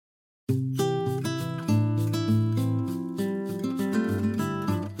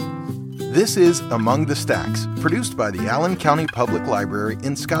This is Among the Stacks, produced by the Allen County Public Library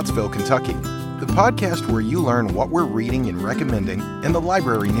in Scottsville, Kentucky, the podcast where you learn what we're reading and recommending in the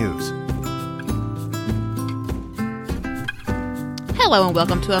library news. Hello and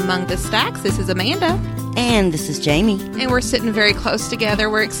welcome to Among the Stacks. This is Amanda. And this is Jamie. And we're sitting very close together.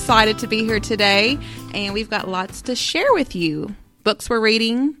 We're excited to be here today, and we've got lots to share with you. Books we're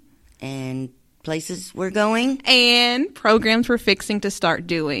reading. And places we're going. And programs we're fixing to start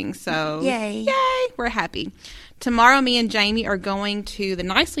doing. So, Yay. We're happy. Tomorrow, me and Jamie are going to the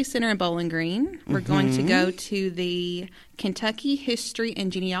Nicely Center in Bowling Green. We're going to go to the Kentucky History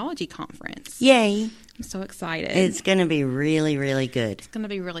and Genealogy Conference. Yay. I'm so excited. It's going to be really, really good. It's going to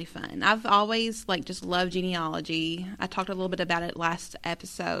be really fun. I've always just loved genealogy. I talked a little bit about it last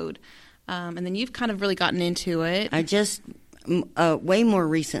episode. And then you've kind of really gotten into it. I just, way more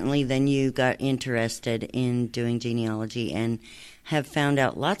recently than you, got interested in doing genealogy and have found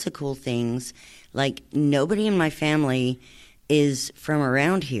out lots of cool things. Like, nobody in my family is from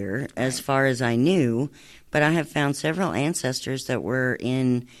around here, as far as I knew, but I have found several ancestors that were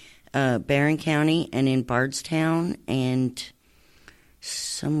in Barron County and in Bardstown and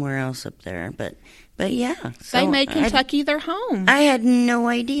somewhere else up there. But yeah. So they made Kentucky their home. I had no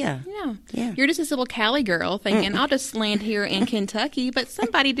idea. Yeah. You're just this little Cali girl thinking, I'll just land here in Kentucky, but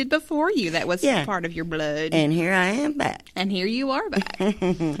somebody did before you. That was part of your blood. And here I am back. And here you are back.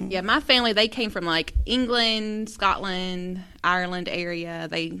 Yeah, my family, they came from England, Scotland, Ireland area.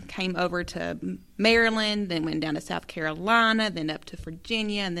 They came over to Maryland, then went down to South Carolina, then up to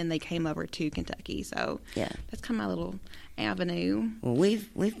Virginia, and then they came over to Kentucky. So that's kind of my little avenue. Well,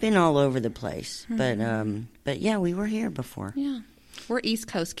 we've been all over the place, but yeah, we were here before. Yeah, we're East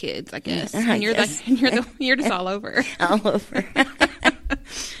Coast kids, I guess. Yeah, and you're just all over. All over.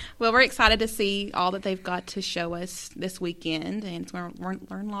 Well, we're excited to see all that they've got to show us this weekend, and we're going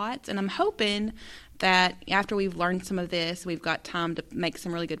to learn lots. And I'm hoping that after we've learned some of this, we've got time to make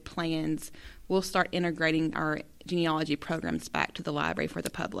some really good plans. We'll start integrating our genealogy programs back to the library for the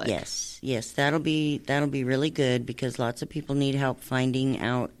public. Yes, that'll be really good because lots of people need help finding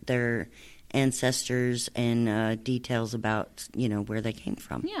out their ancestors and details about where they came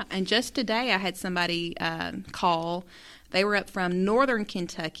from. Yeah, and just today I had somebody call. They were up from northern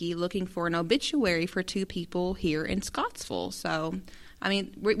Kentucky looking for an obituary for two people here in Scottsville. So, I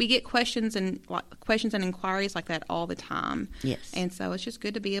mean, we get questions and inquiries like that all the time. Yes. And so it's just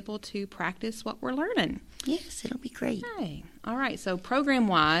good to be able to practice what we're learning. Yes, it'll be great. Hey. All right. So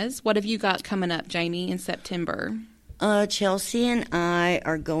program-wise, what have you got coming up, Jamie, in September? Chelsea and I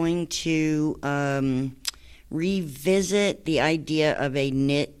are going to revisit the idea of a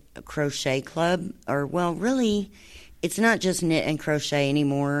knit crochet club. Really, it's not just knit and crochet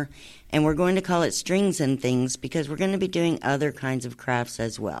anymore. And we're going to call it Strings and Things because we're going to be doing other kinds of crafts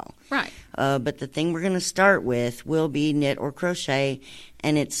as well. Right. But the thing we're going to start with will be knit or crochet,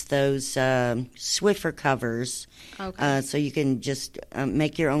 and it's those Swiffer covers. Okay. So you can just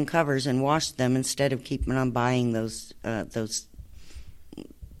make your own covers and wash them instead of keeping on buying those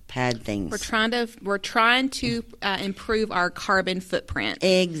pad things. We're trying to improve our carbon footprint.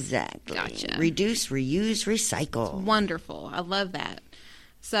 Exactly. Gotcha. Reduce, reuse, recycle. Wonderful. I love that.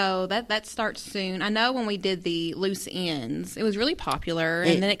 So that starts soon. I know when we did the loose ends, it was really popular,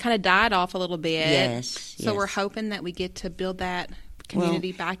 and then it kind of died off a little bit. Yes. So we're hoping that we get to build that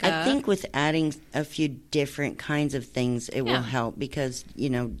community back up. I think with adding a few different kinds of things, it will help because,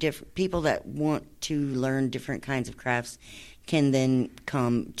 different people that want to learn different kinds of crafts can then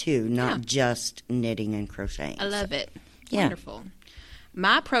come too, not just knitting and crocheting. I love it. Yeah. Wonderful.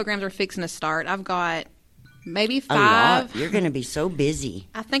 My programs are fixing to start. I've got maybe 5. A lot. You're going to be so busy.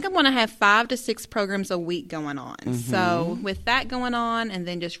 I think I'm going to have 5 to 6 programs a week going on. Mm-hmm. So with that going on and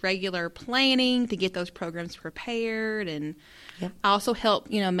then just regular planning to get those programs prepared, and I also help,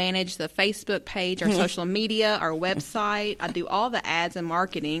 manage the Facebook page, our social media, our website. I do all the ads and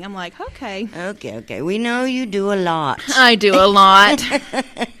marketing. I'm like, okay. We know you do a lot. I do a lot,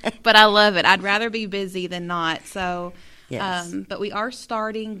 but I love it. I'd rather be busy than not. So, yes. But we are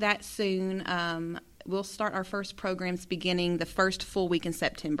starting that soon. We'll start our first programs beginning the first full week in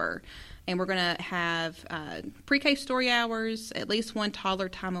September. And we're going to have pre-K story hours, at least one toddler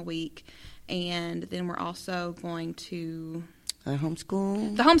time a week. And then we're also going to... The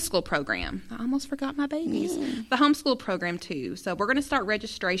homeschool? The homeschool program. I almost forgot my babies. The homeschool program, too. So we're going to start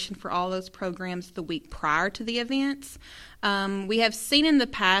registration for all those programs the week prior to the events. We have seen in the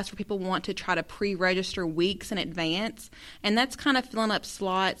past where people want to try to pre-register weeks in advance, and that's kind of filling up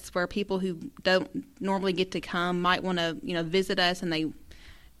slots where people who don't normally get to come might want to, visit us, and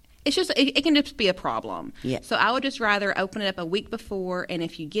It's just, it can just be a problem. Yeah. So I would just rather open it up a week before, and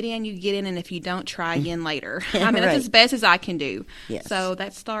if you get in, you get in, and if you don't, try again later. I mean, that's as best as I can do. Yes. So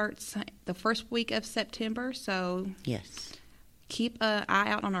that starts the first week of September. So yes, keep an eye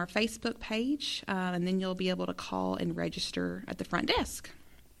out on our Facebook page, and then you'll be able to call and register at the front desk.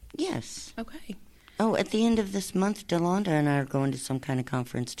 yes. Okay. Oh, at the end of this month, Delonda and I are going to some kind of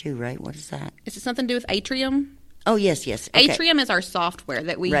conference too, right? What is that? Is it something to do with Atrium? Oh, yes, yes. Okay. Atrium is our software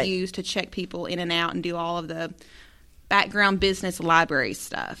that we Right. use to check people in and out and do all of the background business library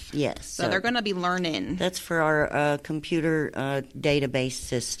stuff. Yes. So they're going to be learning. That's for our computer database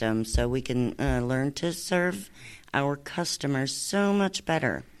system, so we can learn to serve our customers so much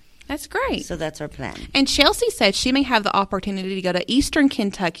better. That's great. So that's our plan. And Chelsea said she may have the opportunity to go to Eastern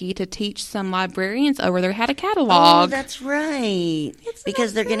Kentucky to teach some librarians over there how to catalog. Oh, that's right.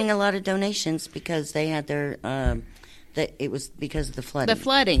 Because they're getting a lot of donations because they had their it was because of the flooding. The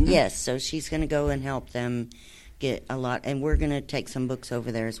flooding. Yes, so she's going to go and help them get a lot, and we're going to take some books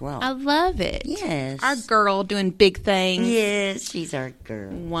over there as well. I love it. Yes. Our girl doing big things. Yes, she's our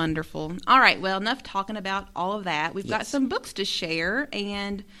girl. Wonderful. All right. Well, enough talking about all of that. We've got Yes. some books to share,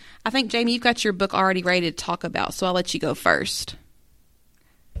 and I think, Jamie, you've got your book already ready to talk about, so I'll let you go first.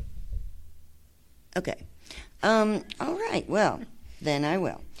 Okay. All right. Well, then I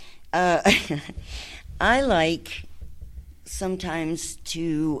will. I like sometimes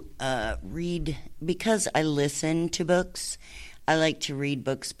to read, because I listen to books, I like to read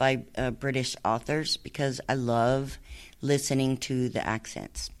books by British authors because I love listening to the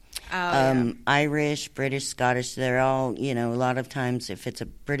accents. Irish, British, Scottish, they're all, a lot of times if it's a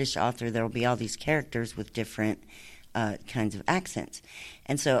British author, there will be all these characters with different kinds of accents.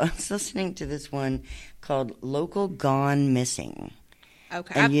 And so I was listening to this one called Local Gone Missing.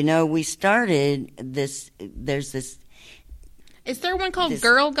 Okay. And we started this, there's this. Is there one called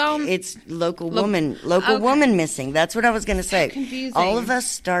Girl Gone? It's Local Woman Missing. That's what I was going to say. Confusing. All of us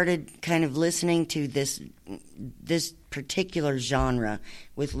started kind of listening to this particular genre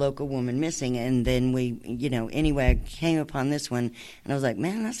with Local Woman Missing, and then we, anyway, I came upon this one, and I was like,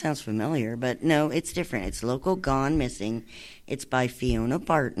 man, that sounds familiar, but no, it's different. It's Local Gone Missing. It's by Fiona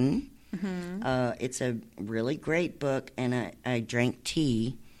Barton. Mm-hmm. It's a really great book, and I drank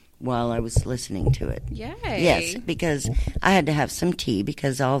tea while I was listening to it. Yay. Yes, because I had to have some tea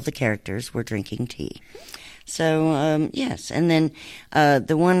because all the characters were drinking tea. So, yes. And then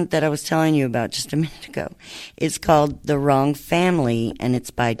the one that I was telling you about just a minute ago is called The Wrong Family, and it's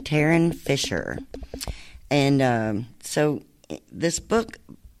by Taryn Fisher. And so this book,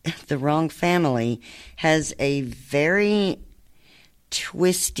 The Wrong Family, has a very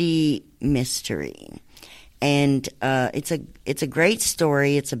twisty mystery. And it's a great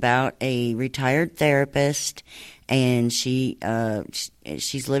story. It's about a retired therapist, and she's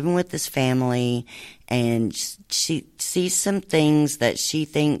living with this family, and she sees some things that she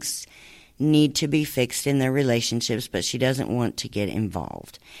thinks need to be fixed in their relationships, but she doesn't want to get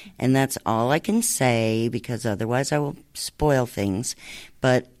involved. And that's all I can say, because otherwise I will spoil things.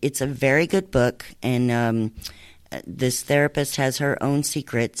 But it's a very good book, and this therapist has her own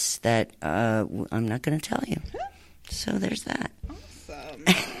secrets that I'm not going to tell you. So there's that. Awesome.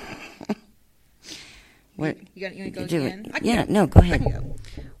 What? You want to go again? Go ahead. Go.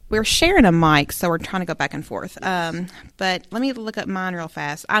 We're sharing a mic, so we're trying to go back and forth. But let me look up mine real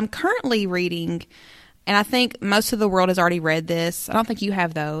fast. I'm currently reading, and I think most of the world has already read this. I don't think you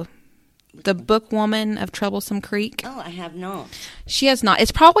have, though. The Book Woman of Troublesome Creek. Oh, I have not. She has not.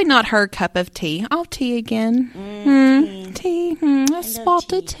 It's probably not her cup of tea. Oh, tea again. Tea. I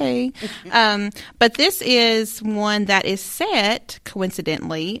spotted tea. But this is one that is set,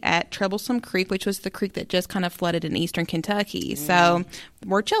 coincidentally, at Troublesome Creek, which was the creek that just kind of flooded in eastern Kentucky. So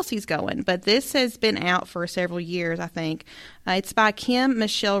where Chelsea's going. But this has been out for several years, I think. It's by Kim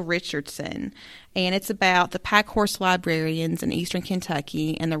Michelle Richardson. And it's about the pack horse librarians in eastern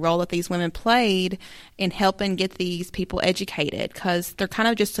Kentucky and the role that these women played in helping get these people educated, because they're kind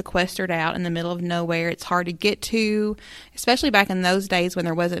of just sequestered out in the middle of nowhere. It's hard to get to, especially back in those days when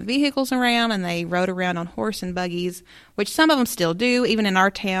there wasn't vehicles around and they rode around on horse and buggies, which some of them still do. Even in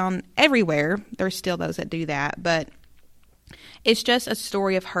our town, everywhere, there's still those that do that. But it's just a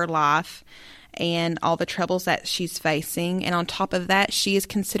story of her life and all the troubles that she's facing. And on top of that, she is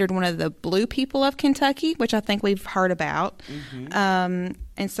considered one of the blue people of Kentucky, which I think we've heard about. And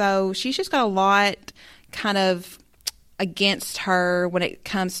so she's just got a lot kind of against her when it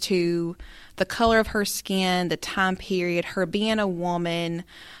comes to the color of her skin, the time period, her being a woman,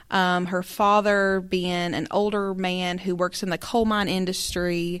 her father being an older man who works in the coal mine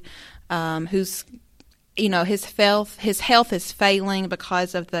industry, who's his health is failing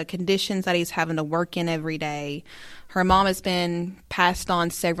because of the conditions that he's having to work in every day. Her mom has been passed on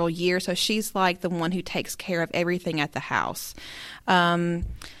several years, so she's like the one who takes care of everything at the house.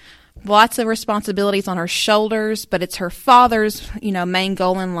 Lots of responsibilities on her shoulders, but it's her father's, main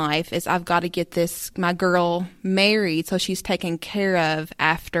goal in life is I've got to get my girl married so she's taken care of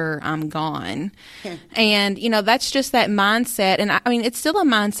after I'm gone. And, that's just that mindset. And I mean, it's still a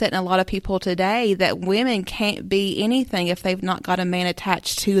mindset in a lot of people today that women can't be anything if they've not got a man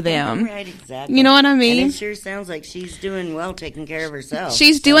attached to them. Right, exactly. You know what I mean? And it sure sounds like she's doing well taking care of herself.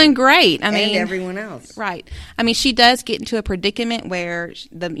 She's doing great. And everyone else. Right. I mean, she does get into a predicament where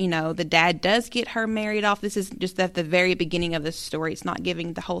the dad does get her married off. This is just at the very beginning of the story. It's not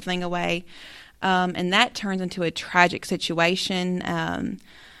giving the whole thing away. And that turns into a tragic situation.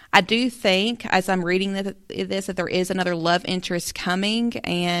 I do think, as I'm reading this, that there is another love interest coming,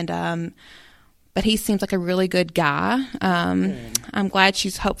 but he seems like a really good guy. I'm glad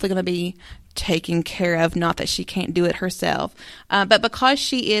she's hopefully going to be taken care of, not that she can't do it herself. But because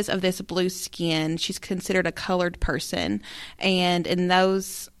she is of this blue skin, she's considered a colored person. And in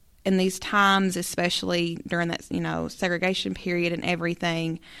these times, especially during that, segregation period and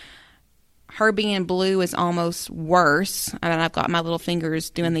everything, her being blue is almost worse. I mean, I've got my little fingers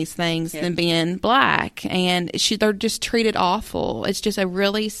doing these things than being black. And they're just treated awful. It's just a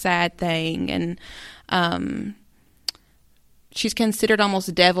really sad thing. And she's considered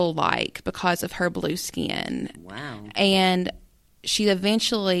almost devil-like because of her blue skin. Wow. And she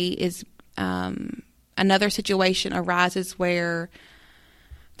eventually is, another situation arises where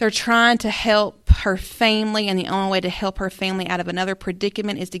they're trying to help her family, and the only way to help her family out of another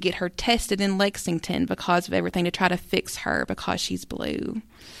predicament is to get her tested in Lexington because of everything, to try to fix her because she's blue.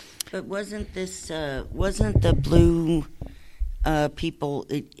 But wasn't the blue people,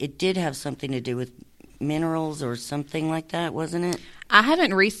 it did have something to do with minerals or something like that, wasn't it? I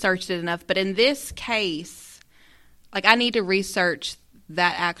haven't researched it enough, but in this case, I need to research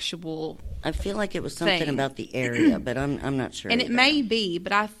that actual I feel like it was something about the area, but I'm not sure. And it may be,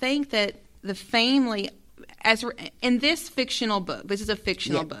 but I think that the family, in this fictional book, this is a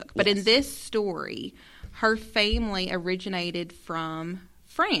fictional book, but in this story, her family originated from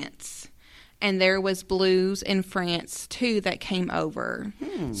France. And there was blues in France, too, that came over.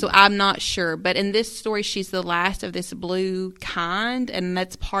 So I'm not sure. But in this story, she's the last of this blue kind. And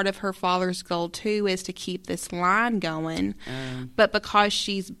that's part of her father's goal, too, is to keep this line going. But because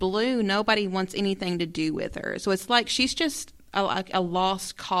she's blue, nobody wants anything to do with her. So it's like she's just a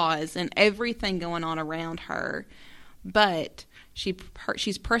lost cause and everything going on around her. But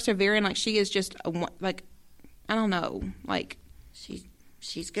she's persevering. She is just, I don't know,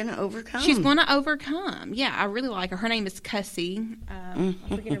 She's going to overcome. She's going to overcome. Yeah, I really like her. Her name is Cussie. I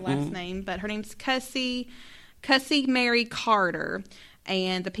forget her last name, but her name's Cussie Mary Carter.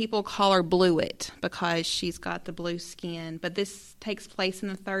 And the people call her Blewett because she's got the blue skin. But this takes place in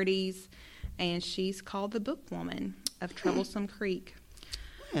the 30s, and she's called the Book Woman of Troublesome Creek.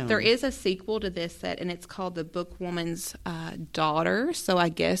 Well, there is a sequel to this set, and it's called The Book Woman's Daughter. So I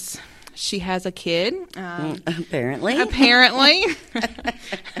guess she has a kid. Apparently.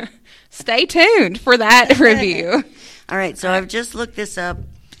 Stay tuned for that review. All right, so I've just looked this up,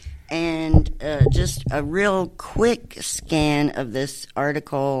 and just a real quick scan of this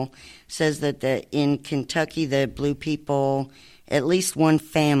article says that in Kentucky, the blue people, at least one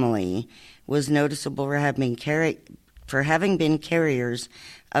family, was noticeable for having been carriers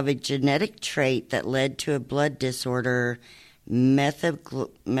of a genetic trait that led to a blood disorder.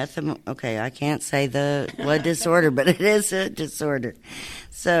 Okay, I can't say the blood disorder, but it is a disorder.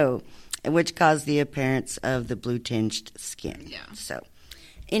 So, which caused the appearance of the blue-tinged skin. Yeah. So,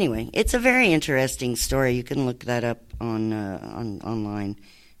 anyway, it's a very interesting story. You can look that up on online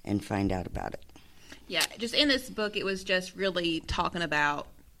and find out about it. Yeah, just in this book, it was just really talking about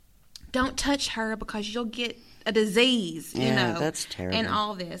don't touch her because you'll get a disease, Yeah, that's terrible. And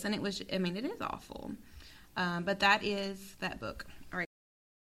all this. And it is awful. But that is that book. All right.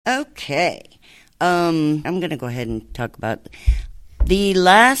 Okay. I'm going to go ahead and talk about The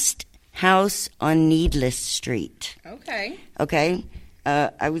Last House on Needless Street. Okay. Okay.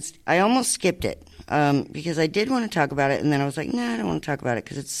 I almost skipped it because I did want to talk about it, and then I was like, no, I don't want to talk about it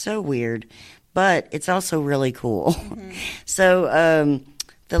because it's so weird, but it's also really cool. Mm-hmm. So,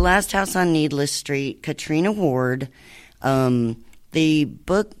 The Last House on Needless Street, Katrina Ward. The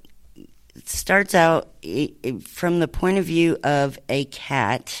book starts out from the point of view of a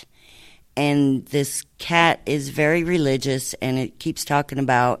cat, and this cat is very religious, and it keeps talking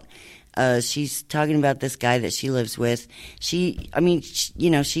about She's talking about this guy that she lives with. She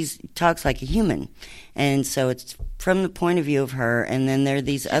talks like a human. And so it's from the point of view of her. And then there are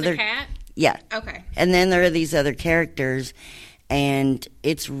these other... a cat? Yeah. Okay. And then there are these other characters. And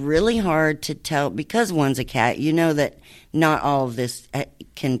it's really hard to tell, because one's a cat, you know that not all of this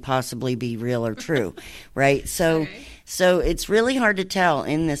can possibly be real or true, right? So it's really hard to tell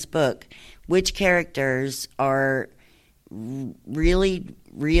in this book which characters are really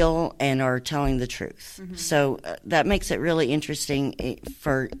real and are telling the truth. Mm-hmm. So that makes it really interesting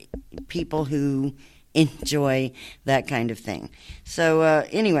for people who enjoy that kind of thing. So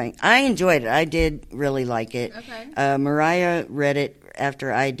anyway, I enjoyed it. I did really like it. Okay. Mariah read it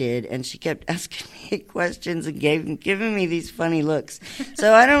after I did, and she kept asking me questions and giving me these funny looks.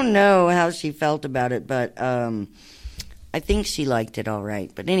 So I don't know how she felt about it, but I think she liked it all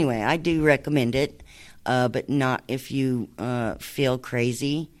right. But anyway, I do recommend it, but not if you feel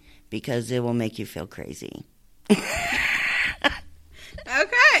crazy, because it will make you feel crazy. Okay.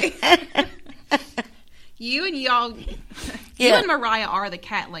 You and Mariah are the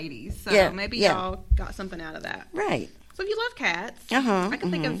cat ladies, so maybe y'all got something out of that. Right. So if you love cats, I can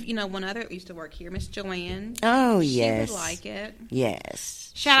think of one other that used to work here, Miss Joanne. Oh, yes. She would like it.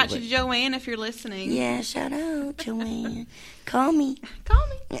 Yes. Shout out to Joanne if you're listening. Yeah, shout out, Joanne. Call me. Call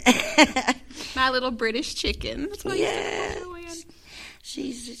me. My little British chicken. That's what yeah. Joanne.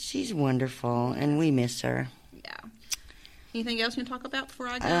 She's wonderful, and we miss her. Yeah. Anything else you want to talk about before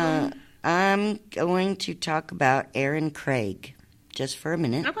I go? I'm going to talk about Erin Craig, just for a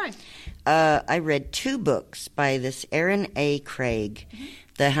minute. Okay. I read 2 books by this Erin A. Craig, mm-hmm.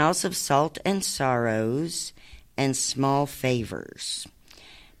 The House of Salt and Sorrows and Small Favors.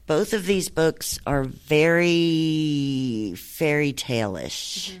 Both of these books are very fairy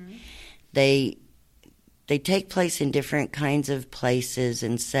tale-ish. Mm-hmm. They take place in different kinds of places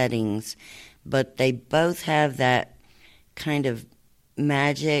and settings, but they both have that kind of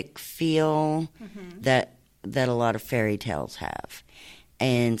magic feel mm-hmm. that a lot of fairy tales have,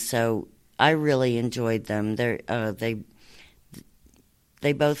 and so I really enjoyed them. They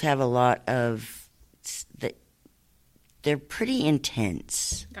both have a lot of. They're pretty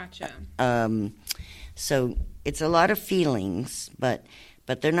intense. Gotcha. So it's a lot of feelings, but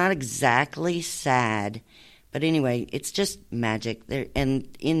they're not exactly sad. But anyway, it's just magic. And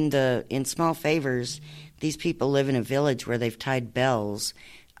in Small Favors, these people live in a village where they've tied bells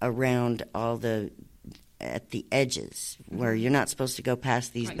around at the edges where you're not supposed to go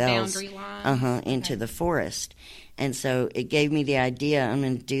past these bells. Boundary lines. Into the forest. And so it gave me the idea, I'm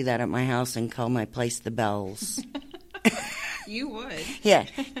going to do that at my house and call my place the Bells. You would. Yeah,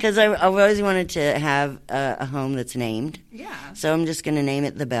 because I've always wanted to have a home that's named. Yeah. So I'm just going to name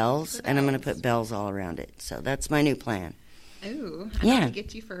it the Bells, and I'm going to put bells all around it. So that's my new plan. Ooh, I got to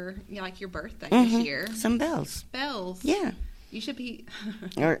get you for your birthday this year. Some bells. Bells. Yeah. You should be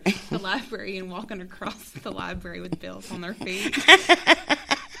the library and walking across the library with bells on their feet.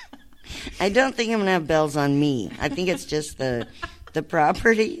 I don't think I'm going to have bells on me. I think it's just the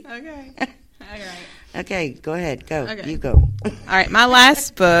property. Okay. All right. Okay, go ahead. Go. Okay. You go. All right, my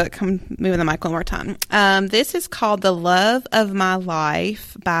last book, I'm moving the mic one more time. This is called The Love of My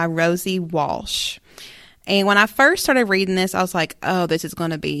Life by Rosie Walsh. And when I first started reading this, I was like, oh, this is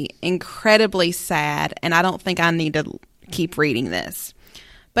going to be incredibly sad, and I don't think I need to keep reading this.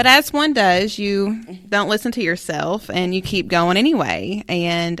 But as one does, you don't listen to yourself, and you keep going anyway.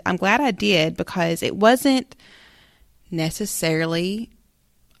 And I'm glad I did, because it wasn't necessarily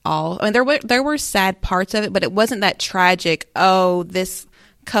there were sad parts of it, but it wasn't that tragic. Oh, this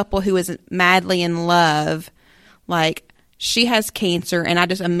couple who is madly in love, like she has cancer, and I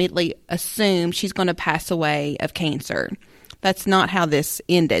just immediately assumed she's going to pass away of cancer. That's not how this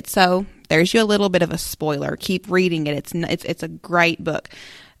ended. So there's you a little bit of a spoiler. Keep reading it. It's a great book.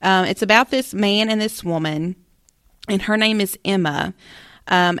 It's about this man and this woman, and her name is Emma,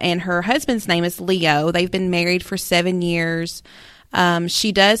 and her husband's name is Leo. They've been married for 7 years.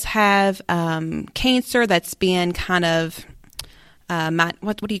 She does have cancer that's been kind of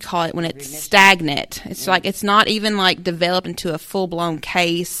what do you call it when it's stagnant? It's like it's not even like developed into a full-blown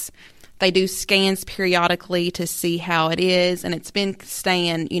case. They do scans periodically to see how it is, and it's been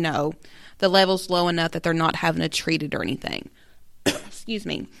staying, the level's low enough that they're not having to treat it or anything. Excuse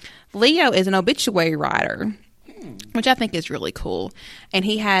me. Leo is an obituary writer, which I think is really cool. And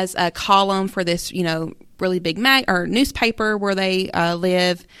he has a column for this, really big newspaper where they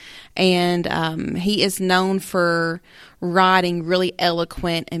live. And he is known for writing really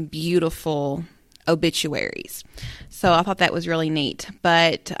eloquent and beautiful obituaries. So I thought that was really neat.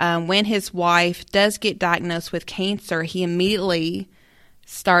 But when his wife does get diagnosed with cancer, he immediately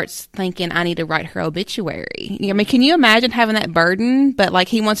starts thinking, I need to write her obituary. I mean, can you imagine having that burden? But like,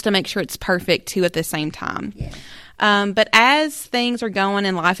 he wants to make sure it's perfect too at the same time. Yeah. But as things are going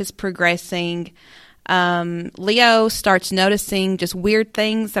and life is progressing, Leo starts noticing just weird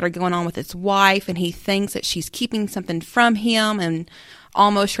things that are going on with his wife, and he thinks that she's keeping something from him and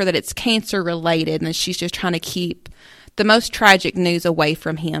almost sure that it's cancer related, and that she's just trying to keep the most tragic news away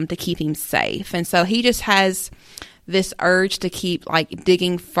from him to keep him safe. And so he just has this urge to keep like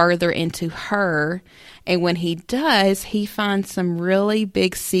digging further into her. And when he does, he finds some really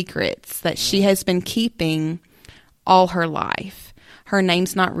big secrets that she has been keeping all her life. Her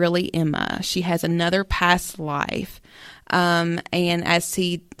name's not really Emma. She has another past life. And as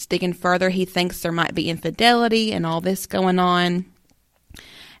he's digging further, he thinks there might be infidelity and all this going on.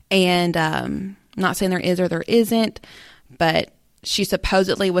 And I'm not saying there is or there isn't, but she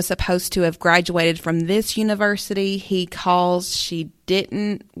supposedly was supposed to have graduated from this university. He calls, she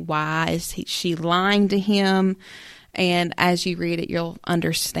didn't. Why is she lying to him? And as you read it, you'll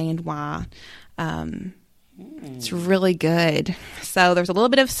understand why. It's really good. So there's a little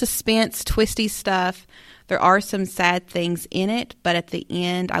bit of suspense, twisty stuff. There are some sad things in it, but at the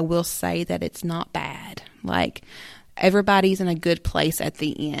end, I will say that it's not bad. Like, everybody's in a good place at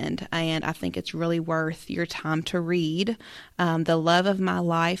the end, and I think it's really worth your time to read. The Love of My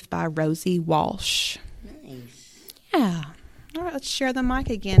Life by Rosie Walsh. Nice. Yeah. All right, let's share the mic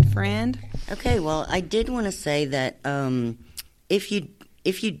again, friend. Okay, well, I did want to say that if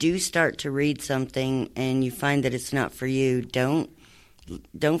you do start to read something and you find that it's not for you, don't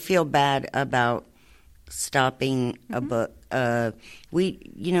feel bad about stopping a book.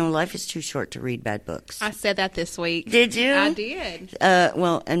 Life is too short to read bad books. I said that this week. Did you? I did.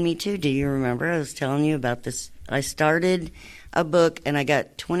 Well, and me too. Do you remember? I was telling you about this. I started a book and I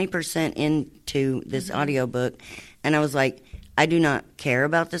got 20% into this audiobook, and I was like, I do not care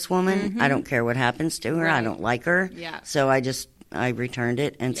about this woman. I don't care what happens to her. Right. I don't like her. Yeah. So I returned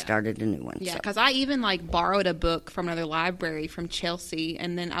it and started a new one. Yeah, because I even borrowed a book from another library from Chelsea,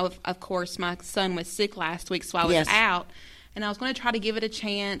 and then of course my son was sick last week, so I was out, and I was going to try to give it a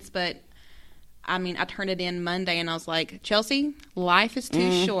chance, but I turned it in Monday, and I was like, Chelsea, life is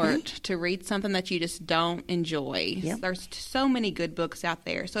too short to read something that you just don't enjoy. Yep. There's so many good books out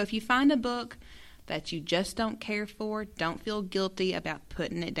there. So if you find a book that you just don't care for, don't feel guilty about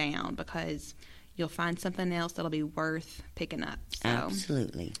putting it down, because you'll find something else that'll be worth picking up. So.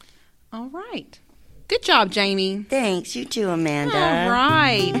 Absolutely. All right. Good job, Jamie. Thanks. You too, Amanda. All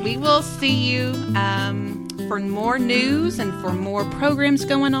right. We will see you for more news and for more programs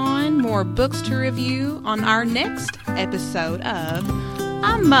going on, more books to review on our next episode of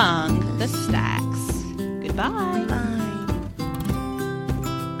Among the Stacks. Goodbye. Bye.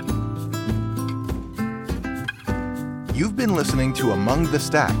 You've been listening to Among the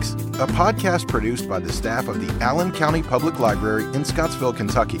Stacks, a podcast produced by the staff of the Allen County Public Library in Scottsville,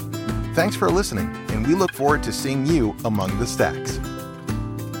 Kentucky. Thanks for listening, and we look forward to seeing you among the stacks.